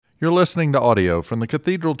You're listening to audio from the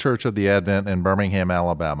Cathedral Church of the Advent in Birmingham,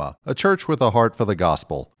 Alabama, a church with a heart for the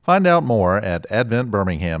gospel. Find out more at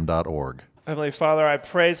adventbirmingham.org. Heavenly Father, I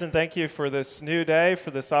praise and thank you for this new day,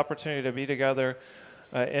 for this opportunity to be together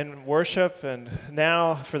in worship, and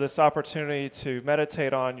now for this opportunity to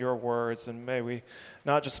meditate on your words. And may we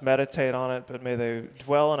not just meditate on it, but may they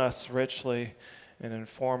dwell in us richly and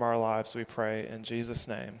inform our lives, we pray. In Jesus'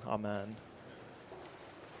 name, amen.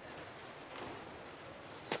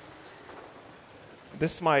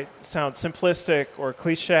 This might sound simplistic or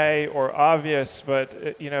cliche or obvious, but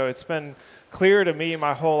it's been clear to me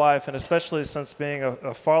my whole life, and especially since being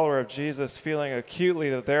a follower of Jesus, feeling acutely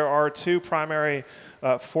that there are two primary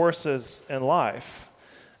forces in life.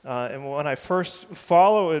 And when I first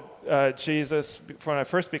followed Jesus, when I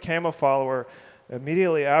first became a follower,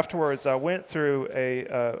 immediately afterwards I went through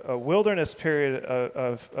a wilderness period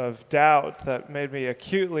of doubt that made me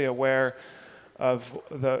acutely aware of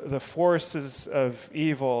the forces of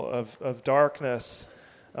evil, of darkness,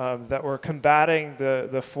 that were combating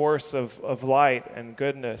the force of light and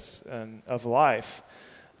goodness and of life.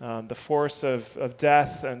 The force of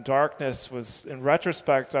death and darkness was, in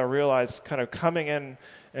retrospect, I realized, kind of coming in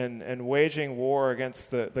and waging war against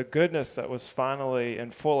the goodness that was finally in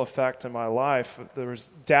full effect in my life. There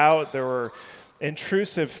was doubt, there were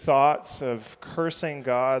intrusive thoughts of cursing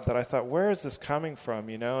God that I thought, where is this coming from,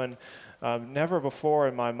 and never before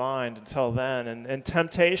in my mind until then. And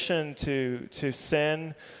temptation to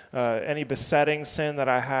sin, any besetting sin that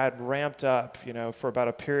I had ramped up, for about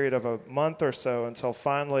a period of a month or so until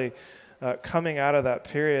finally coming out of that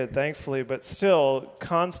period, thankfully, but still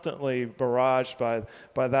constantly barraged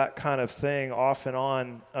by that kind of thing off and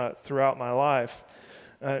on throughout my life.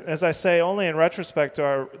 As I say, only in retrospect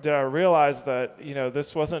did I realize that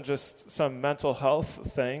this wasn't just some mental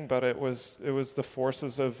health thing, but it was the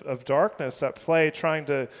forces of darkness at play, trying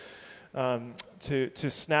to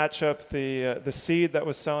snatch up the seed that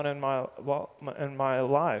was sown in my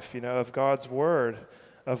life, of God's word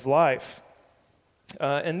of life.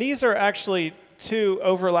 And these are actually two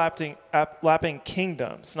overlapping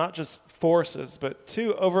kingdoms, not just forces, but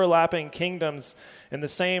two overlapping kingdoms in the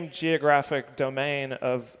same geographic domain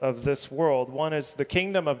of this world. One is the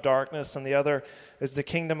kingdom of darkness, and the other is the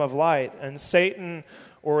kingdom of light. And Satan,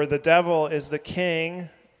 or the devil, is the king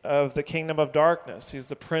of the kingdom of darkness. He's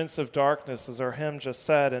the prince of darkness, as our hymn just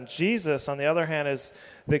said. And Jesus, on the other hand, is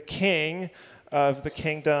the king of the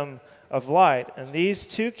kingdom of light. And these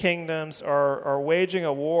two kingdoms are waging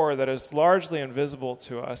a war that is largely invisible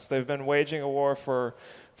to us. They've been waging a war for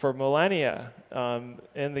millennia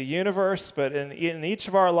in the universe, but in each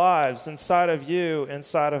of our lives, inside of you,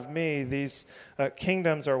 inside of me, these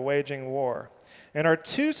kingdoms are waging war. And our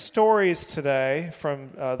two stories today, from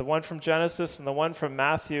the one from Genesis and the one from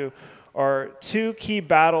Matthew, are two key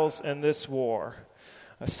battles in this war,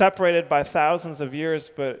 separated by thousands of years,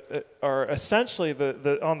 but are essentially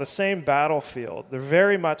on the same battlefield. They're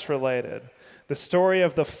very much related. The story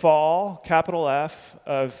of the fall, capital F,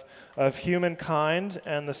 of humankind,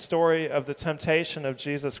 and the story of the temptation of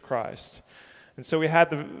Jesus Christ. And so we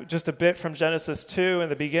had just a bit from Genesis 2, and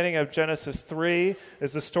the beginning of Genesis 3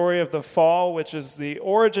 is the story of the fall, which is the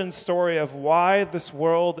origin story of why this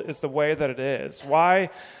world is the way that it is, why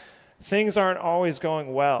things aren't always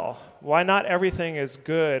going well, why not everything is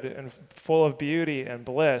good and full of beauty and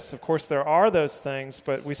bliss. Of course, there are those things,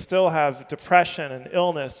 but we still have depression and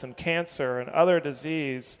illness and cancer and other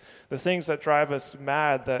disease, the things that drive us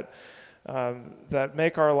mad, that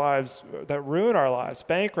make our lives, that ruin our lives,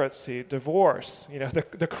 bankruptcy, divorce,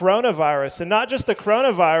 the coronavirus, and not just the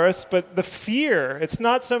coronavirus, but the fear. It's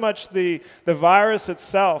not so much the virus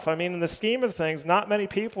itself. I mean, in the scheme of things, not many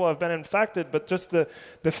people have been infected, but just the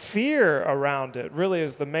fear around it really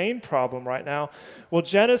is the main problem right now. Well,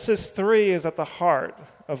 Genesis 3 is at the heart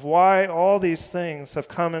of why all these things have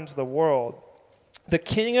come into the world. The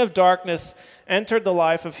king of darkness entered the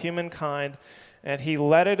life of humankind, and he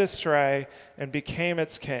led it astray and became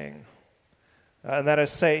its king. And that is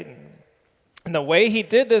Satan. And the way he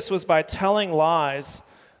did this was by telling lies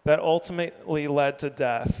that ultimately led to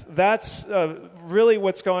death. That's really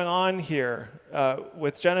what's going on here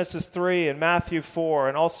with Genesis 3 and Matthew 4,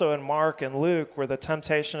 and also in Mark and Luke, where the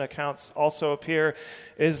temptation accounts also appear,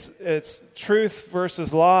 it's truth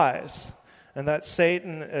versus lies. And that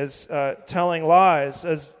Satan is telling lies.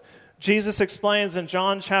 As Jesus explains in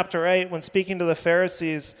John chapter 8, when speaking to the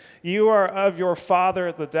Pharisees, you are of your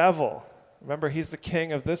father, the devil. Remember, he's the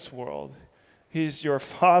king of this world. He's your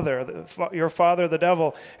father, the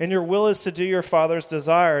devil, and your will is to do your father's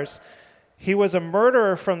desires. He was a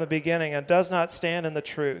murderer from the beginning and does not stand in the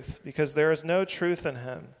truth, because there is no truth in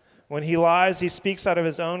him. When he lies, he speaks out of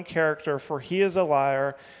his own character, for he is a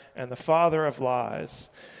liar and the father of lies.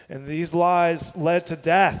 And these lies led to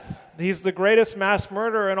death. He's the greatest mass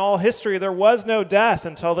murderer in all history. There was no death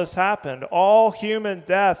until this happened. All human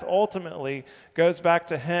death ultimately goes back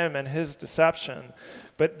to him and his deception.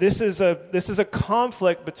 But this is a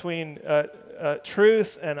conflict between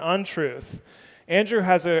truth and untruth. Andrew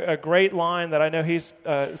has a great line that I know he's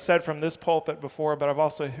said from this pulpit before, but I've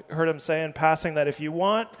also heard him say in passing that if you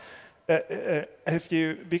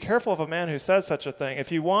be careful of a man who says such a thing.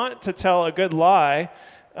 If you want to tell a good lie,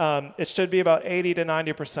 it should be about 80 to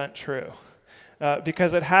 90% true,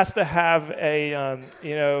 because it has to have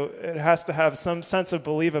it has to have some sense of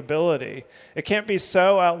believability. It can't be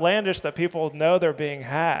so outlandish that people know they're being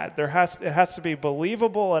had. It has to be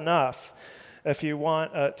believable enough if you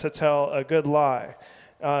want to tell a good lie.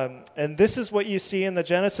 And this is what you see in the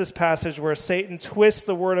Genesis passage where Satan twists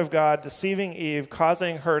the word of God, deceiving Eve,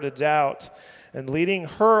 causing her to doubt, and leading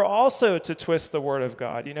her also to twist the word of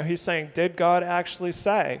God. He's saying, did God actually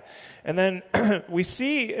say? And then we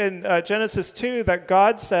see in Genesis 2 that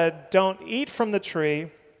God said, don't eat from the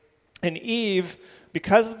tree. And Eve,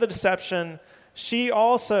 because of the deception, she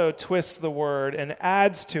also twists the word and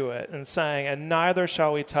adds to it and saying, and neither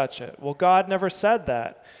shall we touch it. Well, God never said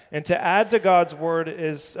that. And to add to God's word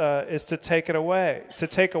is to take it away, to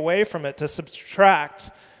take away from it, to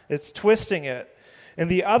subtract. It's twisting it. And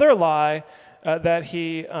the other lie that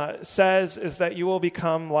he says is that you will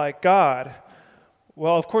become like God.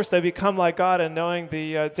 Well, of course, they become like God in knowing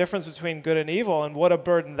the difference between good and evil, and what a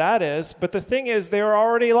burden that is. But the thing is, they're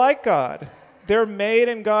already like God. They're made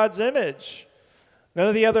in God's image. None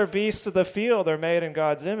of the other beasts of the field are made in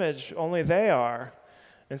God's image. Only they are.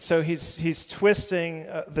 And so he's twisting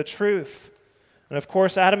the truth. And of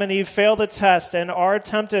course, Adam and Eve fail the test and are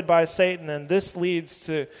tempted by Satan, and this leads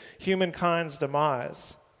to humankind's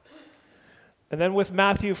demise. And then with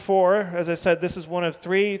Matthew 4, as I said, this is one of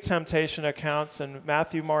 3 temptation accounts in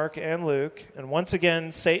Matthew, Mark, and Luke. And once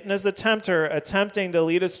again, Satan is the tempter, attempting to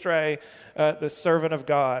lead astray the servant of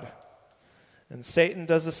God. And Satan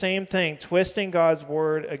does the same thing, twisting God's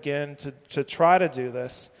word again to try to do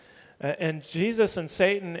this. And Jesus and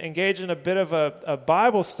Satan engage in a bit of a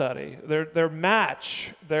Bible study. Their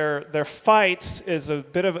match, their fight is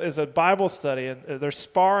a Bible study, and they're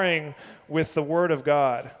sparring with the Word of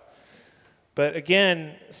God. But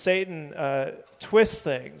again, Satan twists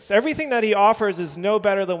things. Everything that he offers is no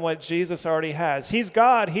better than what Jesus already has. He's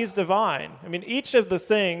God, he's divine. I mean, each of the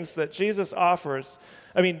things that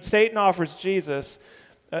Satan offers Jesus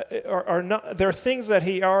they're things that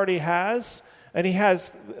he already has. And he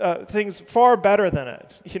has things far better than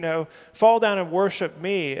it. Fall down and worship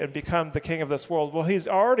me and become the king of this world. Well, he's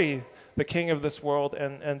already the king of this world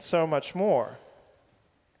and so much more.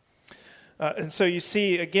 And so you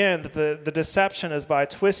see, again, that the deception is by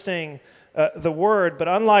twisting the word. But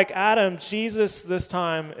unlike Adam, Jesus this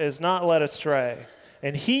time is not led astray.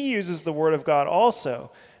 And he uses the word of God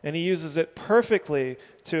also. And he uses it perfectly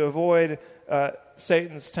to avoid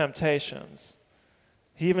Satan's temptations.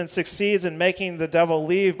 He even succeeds in making the devil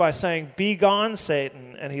leave by saying, "Be gone,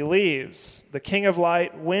 Satan," and he leaves. The king of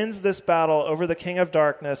light wins this battle over the king of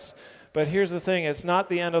darkness, but here's the thing, it's not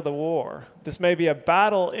the end of the war. This may be a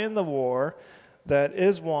battle in the war that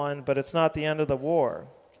is won, but it's not the end of the war.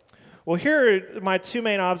 Well, here are my 2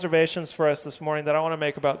 main observations for us this morning that I want to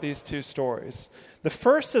make about these 2 stories. The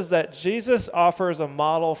first is that Jesus offers a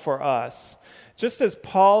model for us. Just as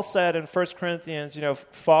Paul said in 1 Corinthians,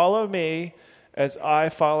 follow me as I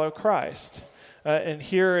follow Christ. And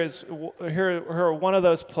here are one of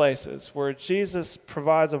those places where Jesus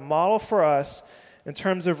provides a model for us in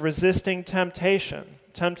terms of resisting temptation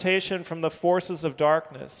from the forces of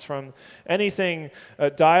darkness, from anything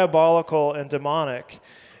diabolical and demonic.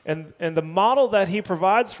 And the model that he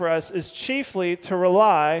provides for us is chiefly to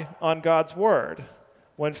rely on God's word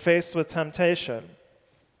when faced with temptation.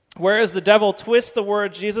 Whereas the devil twists the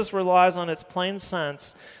word, Jesus relies on its plain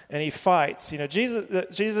sense, and he fights.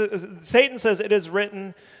 Satan says it is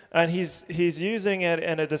written, and he's using it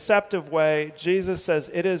in a deceptive way. Jesus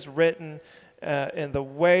says it is written in the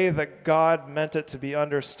way that God meant it to be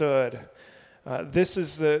understood. This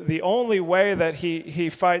is the only way that he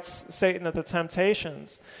fights Satan at the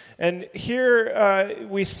temptations. And here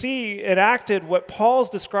we see enacted what Paul's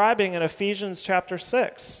describing in Ephesians chapter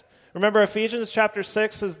 6. Remember, Ephesians chapter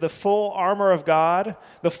 6 is the full armor of God.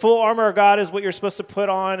 The full armor of God is what you're supposed to put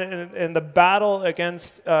on in the battle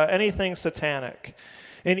against anything satanic.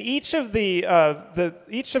 And each of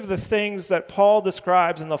the things that Paul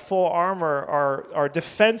describes in the full armor are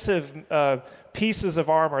defensive pieces of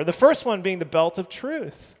armor. The first one being the belt of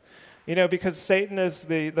truth. because Satan is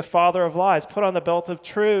the father of lies. Put on the belt of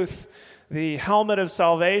truth, the helmet of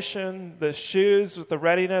salvation, the shoes with the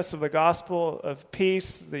readiness of the gospel of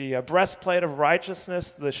peace, the breastplate of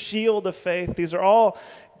righteousness, the shield of faith. These are all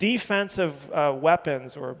defensive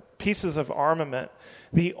weapons or pieces of armament.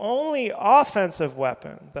 The only offensive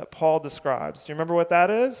weapon that Paul describes, do you remember what that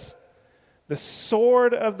is? The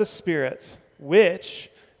sword of the Spirit, which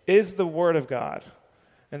is the Word of God.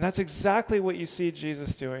 And that's exactly what you see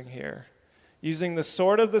Jesus doing here, using the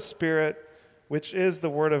sword of the Spirit, which is the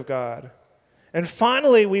Word of God. And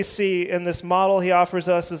finally, we see in this model he offers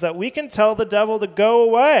us is that we can tell the devil to go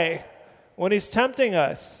away when he's tempting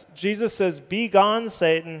us. Jesus says, "Be gone,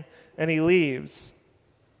 Satan," and he leaves.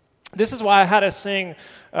 This is why I had us sing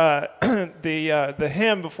the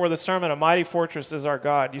hymn before the sermon, "A Mighty Fortress is Our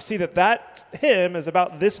God." You see that hymn is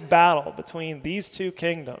about this battle between these two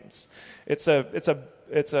kingdoms. It's a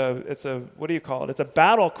what do you call it? It's a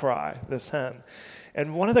battle cry, this hymn.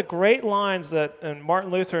 And one of the great lines that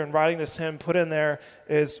Martin Luther, in writing this hymn, put in there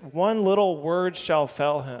is, "One little word shall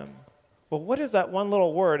fell him." Well, what is that one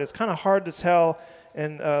little word? It's kind of hard to tell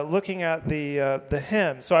in looking at the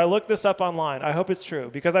hymn. So I looked this up online. I hope it's true,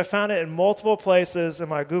 because I found it in multiple places in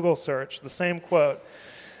my Google search, the same quote,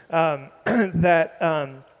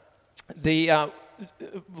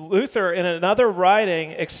 Luther, in another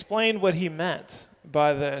writing, explained what he meant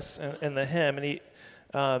by this in the hymn, and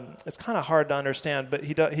it's kind of hard to understand, but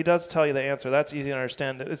he does tell you the answer. That's easy to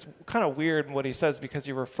understand. It's kind of weird in what he says because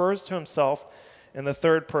he refers to himself in the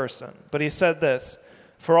third person. But he said this,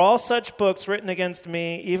 "For all such books written against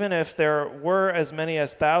me, even if there were as many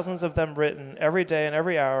as thousands of them written every day and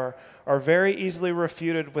every hour, are very easily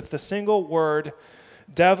refuted with the single word,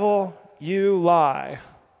 'Devil, you lie.'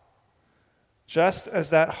 Just as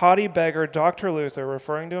that haughty beggar, Dr. Luther,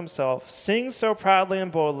 referring to himself, sings so proudly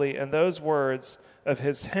and boldly in those words of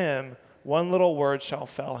his hymn, 'One little word shall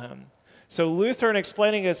fell him.'" So Luther, in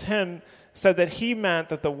explaining his hymn, said that he meant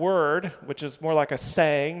that the word, which is more like a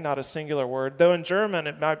saying, not a singular word, though in German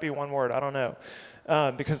it might be one word, I don't know,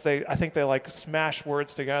 because I think they like smash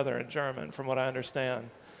words together in German, from what I understand.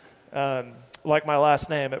 Like my last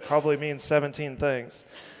name, it probably means 17 things.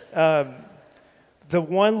 The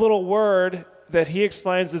one little word that he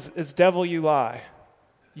explains is "Devil, you lie."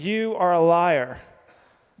 You are a liar.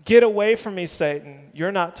 Get away from me, Satan.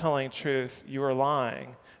 You're not telling truth. You are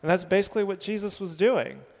lying. And that's basically what Jesus was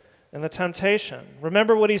doing in the temptation.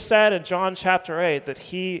 Remember what he said in John chapter 8, that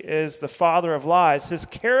he is the father of lies. His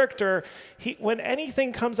character, when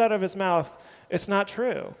anything comes out of his mouth, it's not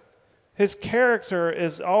true. His character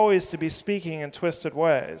is always to be speaking in twisted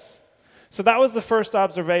ways. So that was the first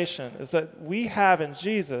observation, is that we have in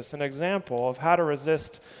Jesus an example of how to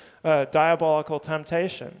resist diabolical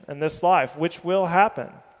temptation in this life, which will happen.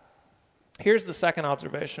 Here's the second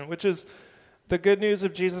observation, which is the good news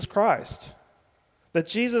of Jesus Christ. That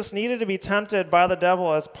Jesus needed to be tempted by the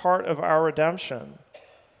devil as part of our redemption.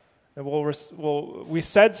 And we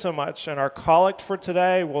said so much in our collect for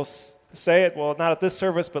today. We'll say it, well, not at this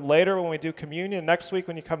service, but later when we do communion, next week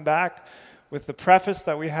when you come back, with the preface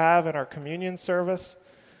that we have in our communion service,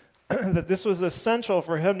 that this was essential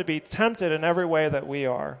for him to be tempted in every way that we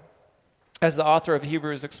are. As the author of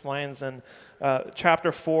Hebrews explains in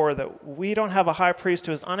chapter 4, that we don't have a high priest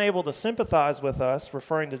who is unable to sympathize with us,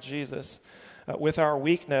 referring to Jesus, with our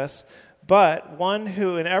weakness, but one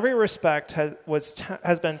who in every respect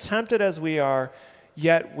has been tempted as we are,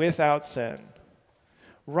 yet without sin.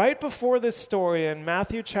 Right before this story in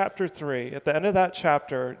Matthew chapter 3, at the end of that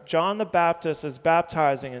chapter, John the Baptist is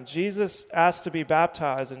baptizing, and Jesus asked to be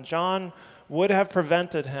baptized, and John would have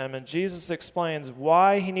prevented him, and Jesus explains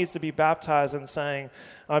why he needs to be baptized and saying,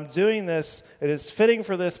 "I'm doing this, it is fitting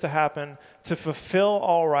for this to happen, to fulfill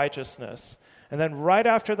all righteousness." And then right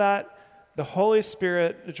after that, the Holy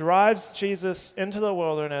Spirit drives Jesus into the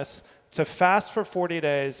wilderness to fast for 40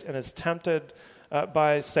 days and is tempted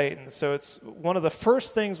by Satan. So it's one of the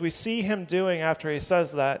first things we see him doing after he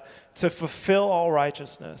says that, to fulfill all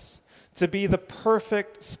righteousness, to be the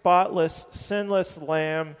perfect, spotless, sinless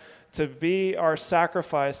lamb, to be our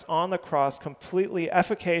sacrifice on the cross, completely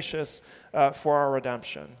efficacious for our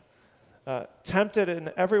redemption. Tempted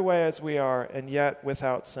in every way as we are, and yet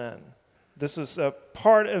without sin. This was a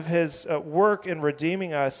part of his work in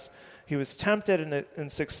redeeming us. He was tempted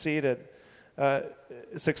and succeeded.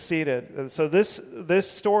 So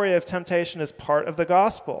this story of temptation is part of the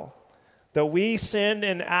gospel. Though we sinned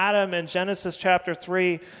in Adam in Genesis chapter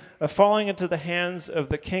 3, falling into the hands of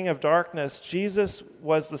the king of darkness, Jesus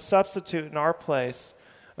was the substitute in our place,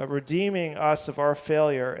 redeeming us of our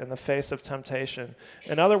failure in the face of temptation.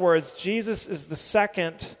 In other words, Jesus is the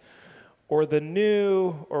second or the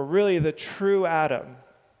new, or really the true Adam,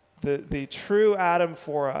 the true Adam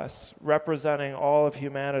for us, representing all of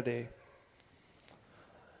humanity.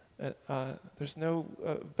 There's no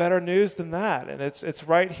better news than that, and it's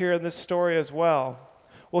right here in this story as well.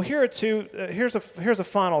 Well, here's a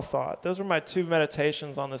final thought. Those were my two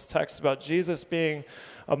meditations on this text about Jesus being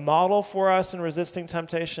a model for us in resisting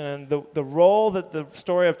temptation and the role that the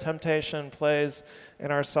story of temptation plays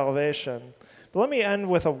in our salvation. But let me end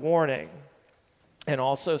with a warning and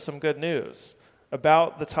also some good news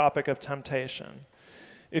about the topic of temptation.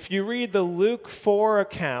 If you read the Luke 4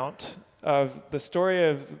 account of the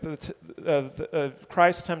story of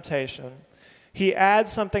Christ's temptation, he adds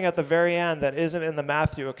something at the very end that isn't in the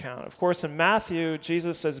Matthew account. Of course, in Matthew,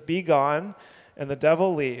 Jesus says, "Be gone," and the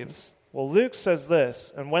devil leaves. Well, Luke says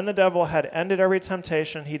this, "And when the devil had ended every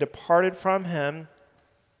temptation, he departed from him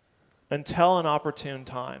until an opportune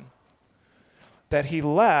time." That he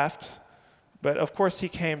left, but of course he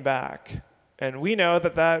came back. And we know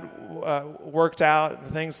that worked out,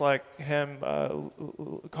 things like him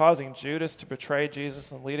causing Judas to betray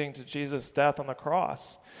Jesus and leading to Jesus' death on the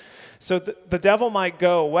cross. So the devil might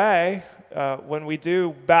go away when we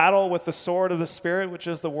do battle with the sword of the Spirit, which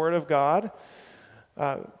is the Word of God,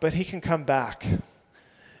 but he can come back.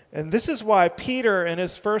 And this is why Peter, in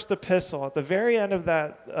his first epistle, at the very end of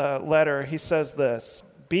that letter, he says this,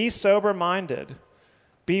 "Be sober-minded,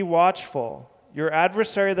 be watchful. Your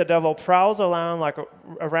adversary, the devil, prowls around like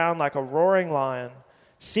a roaring lion,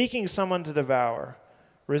 seeking someone to devour.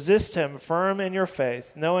 Resist him firm in your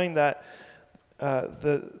faith, knowing that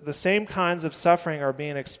the same kinds of suffering are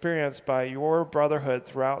being experienced by your brotherhood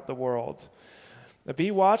throughout the world."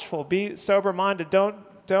 Be watchful, be sober-minded.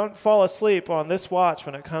 Don't fall asleep on this watch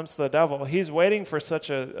when it comes to the devil. He's waiting for such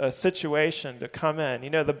a situation to come in.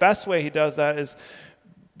 You know, the best way he does that is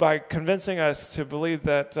by convincing us to believe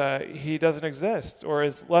that he doesn't exist or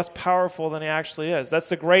is less powerful than he actually is. That's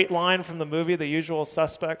the great line from the movie, The Usual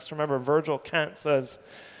Suspects. Remember, Virgil Kent says,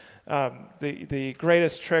 the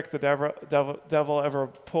greatest trick the devil ever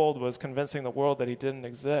pulled was convincing the world that he didn't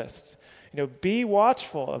exist. You know, be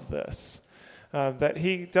watchful of this, that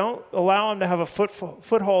he don't allow him to have a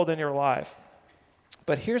foothold in your life.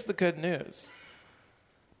 But here's the good news.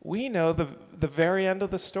 We know the very end of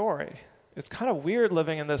the story. It's kind of weird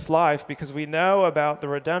living in this life because we know about the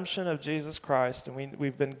redemption of Jesus Christ, and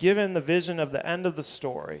we've been given the vision of the end of the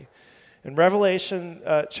story. In Revelation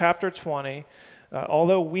chapter 20,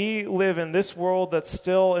 although we live in this world that's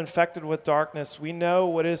still infected with darkness, we know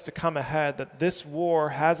what is to come ahead, that this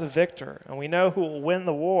war has a victor, and we know who will win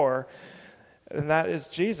the war, and that is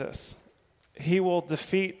Jesus. He will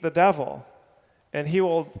defeat the devil, and he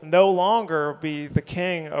will no longer be the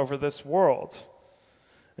king over this world.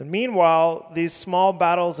 And meanwhile, these small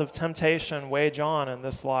battles of temptation wage on in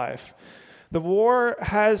this life. The war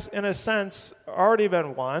has, in a sense, already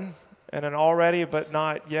been won, and an already but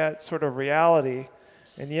not yet sort of reality.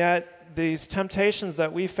 And yet, these temptations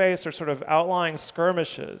that we face are sort of outlying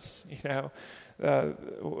skirmishes, you know,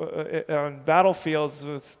 on battlefields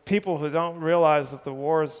with people who don't realize that the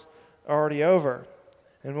war's already over.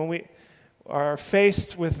 And when we are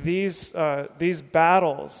faced with these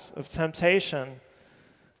battles of temptation,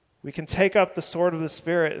 we can take up the sword of the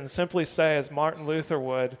Spirit and simply say, as Martin Luther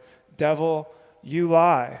would, "Devil, you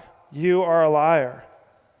lie. You are a liar."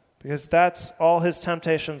 Because that's all his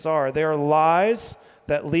temptations are. They are lies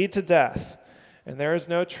that lead to death, and there is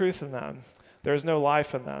no truth in them. There is no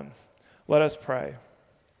life in them. Let us pray.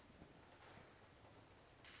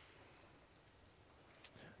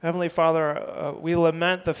 Heavenly Father, we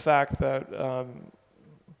lament the fact that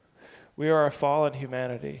we are a fallen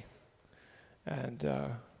humanity,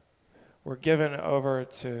 and we're given over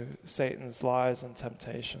to Satan's lies and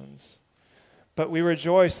temptations. But we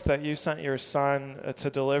rejoice that you sent your Son to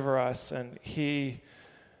deliver us, and he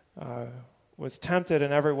was tempted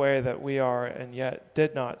in every way that we are, and yet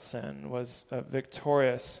did not sin, was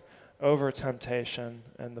victorious over temptation,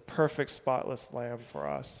 and the perfect spotless Lamb for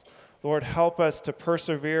us. Lord, help us to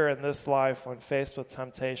persevere in this life when faced with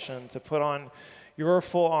temptation, to put on your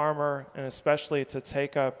full armor, and especially to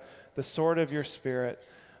take up the sword of your Spirit,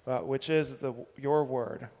 which is your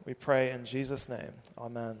word. We pray in Jesus' name.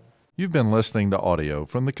 Amen. You've been listening to audio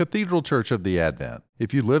from the Cathedral Church of the Advent.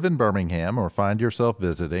 If you live in Birmingham or find yourself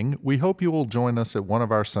visiting, we hope you will join us at one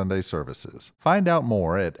of our Sunday services. Find out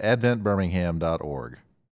more at adventbirmingham.org.